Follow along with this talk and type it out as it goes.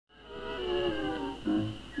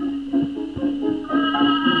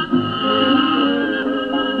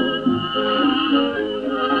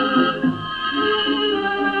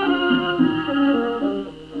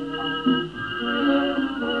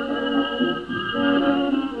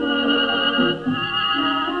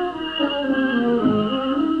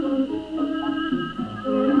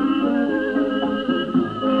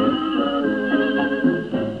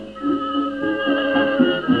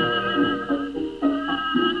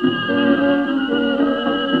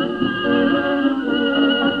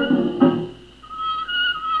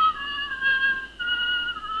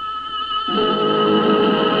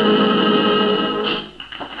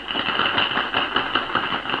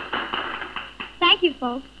Thank you,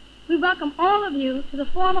 folks. We welcome all of you to the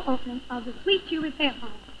formal opening of the Sweet Shoe Repair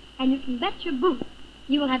Parlor. And you can bet your boots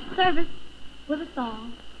you will have service with a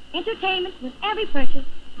song, entertainment with every purchase,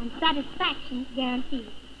 and satisfaction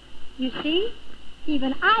guaranteed. You see,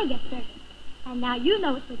 even I get service. And now you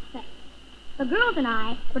know what to expect. The girls and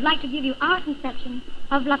I would like to give you our conception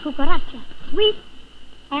of La Cucaracha, sweet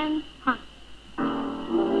and hot.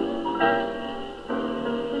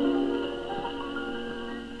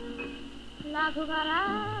 La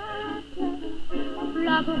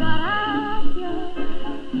cucaracha,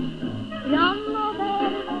 yo no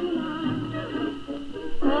termina,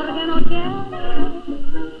 porque no quiere,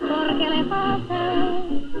 porque le pasa,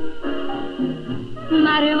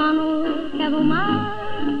 marihuana que fumar.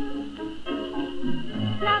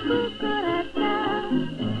 La cucaracha,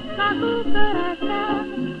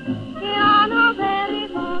 yo no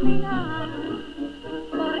termina,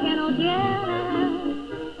 porque no quiere,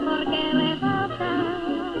 porque le pasa.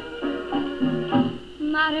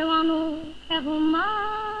 Marihuana que fumar.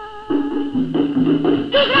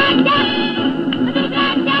 Cucaracha,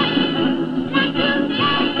 I'm gonna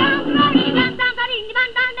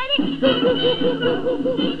cuckoo, you're gonna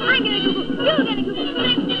cuckoo,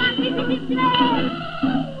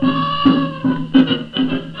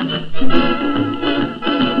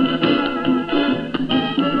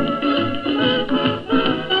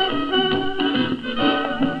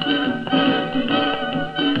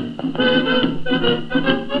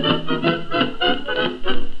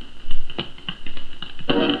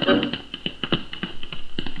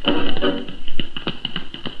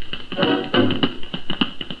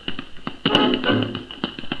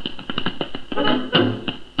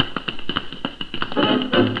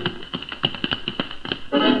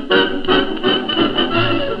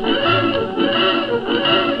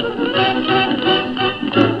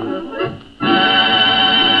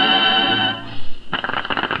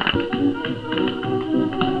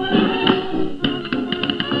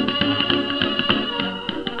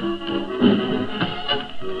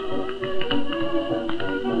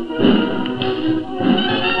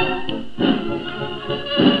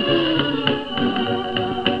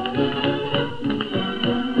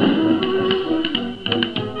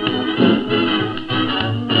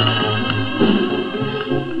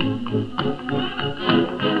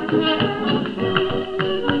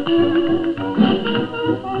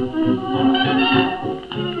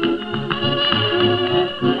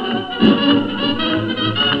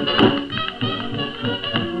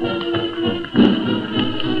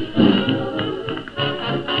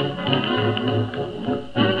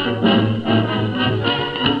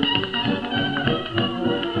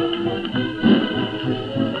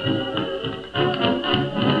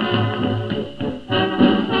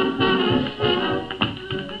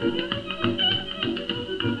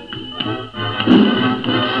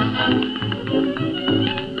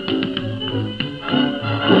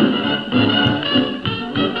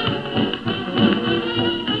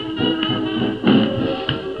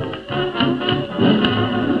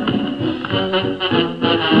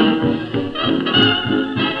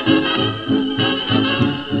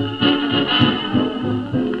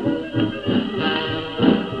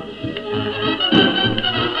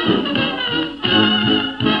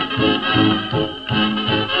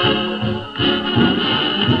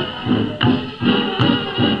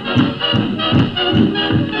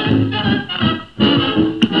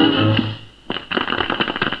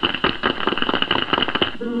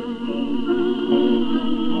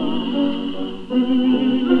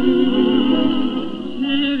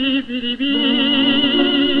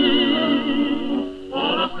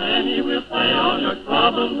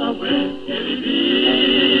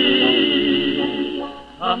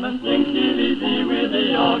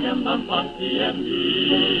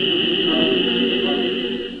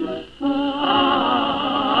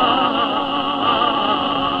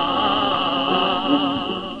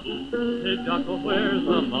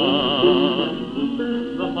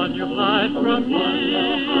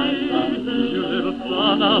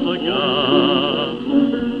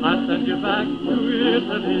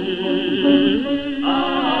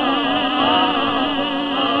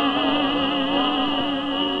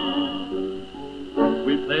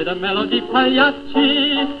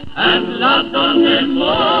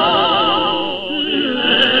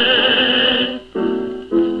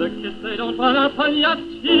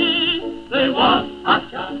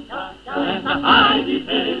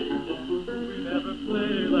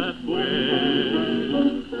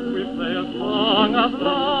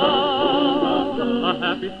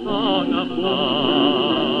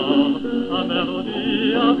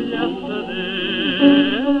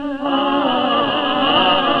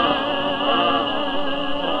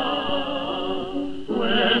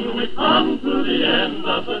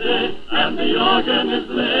 of the day, and the organ is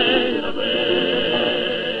laid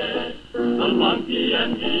away. The monkey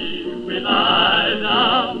and me, we lie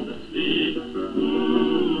down to sleep.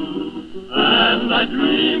 And I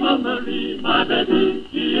dream of Marie, my baby,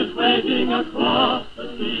 she is waiting across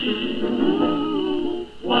the sea.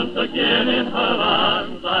 Once again in her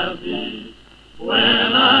arms I'll be,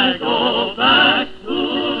 when I go back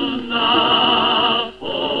to Napoli.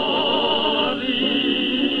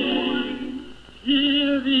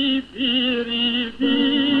 Piri, piri,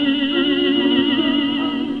 piri,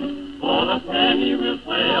 for a penny we'll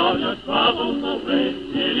play all your troubles away.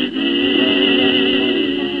 Piri, piri,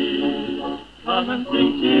 come and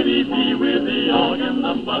sing Piri, piri with the organ,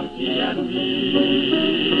 the monkey and me.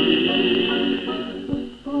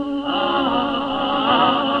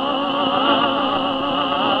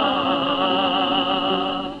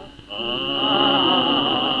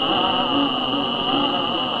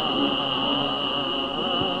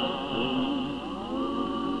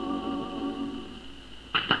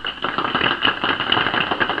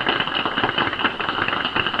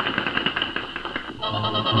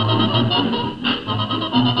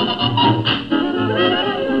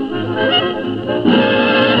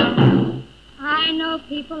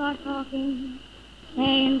 People are talking,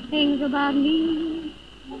 saying things about me,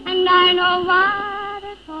 and I know why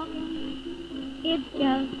they're talking. It's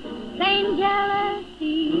just plain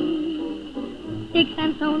jealousy. Sticks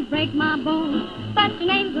and stones break my bones, but your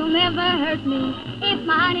names will never hurt me. If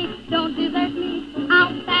my honey don't desert me,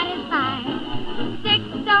 I'm satisfied.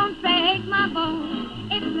 Sticks don't break my bones.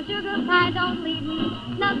 If my sugar pie don't leave me,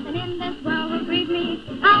 nothing in this world will grieve me.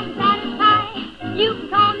 I'm satisfied. You can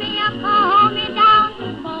call me up, call me down,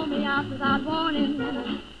 call me out without warning.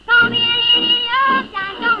 Call me any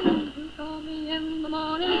time, don't need to call me in the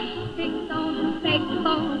morning. Sticks don't break the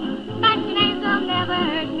bones, but your names will never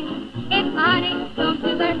hurt me. If money don't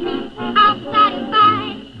desert me, I'm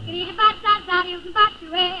satisfied.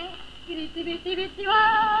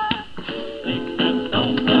 Sticks and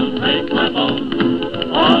stones will break my bones,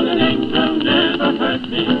 all the names will never hurt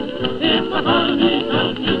me. If my honey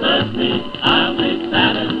don't desert me, I'll be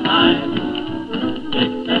satisfied.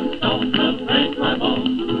 Sticks and stones will break my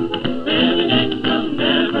bones, living names will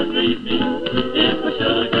never grieve me. If my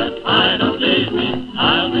sugar pie don't leave me,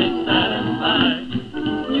 I'll be satisfied.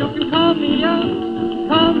 You can call me up,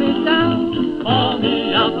 call me down, call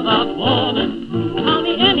me out without warning. Call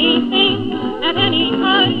me anything at any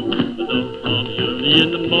time, but don't call me early in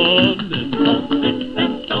the morning. Oh, sticks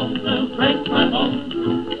and stones will break my bones.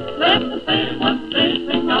 Let them say what they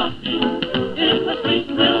think of me. If the streets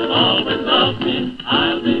will always love me,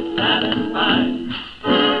 I'll be satisfied.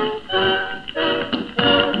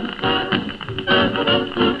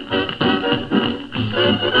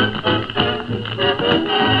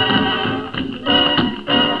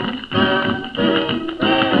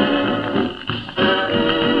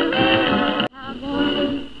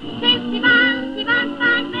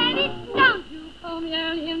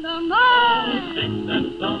 Sticks and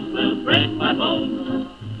stones will break my bones.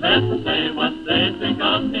 Let them say what they think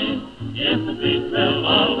of me. If the streets will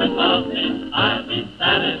always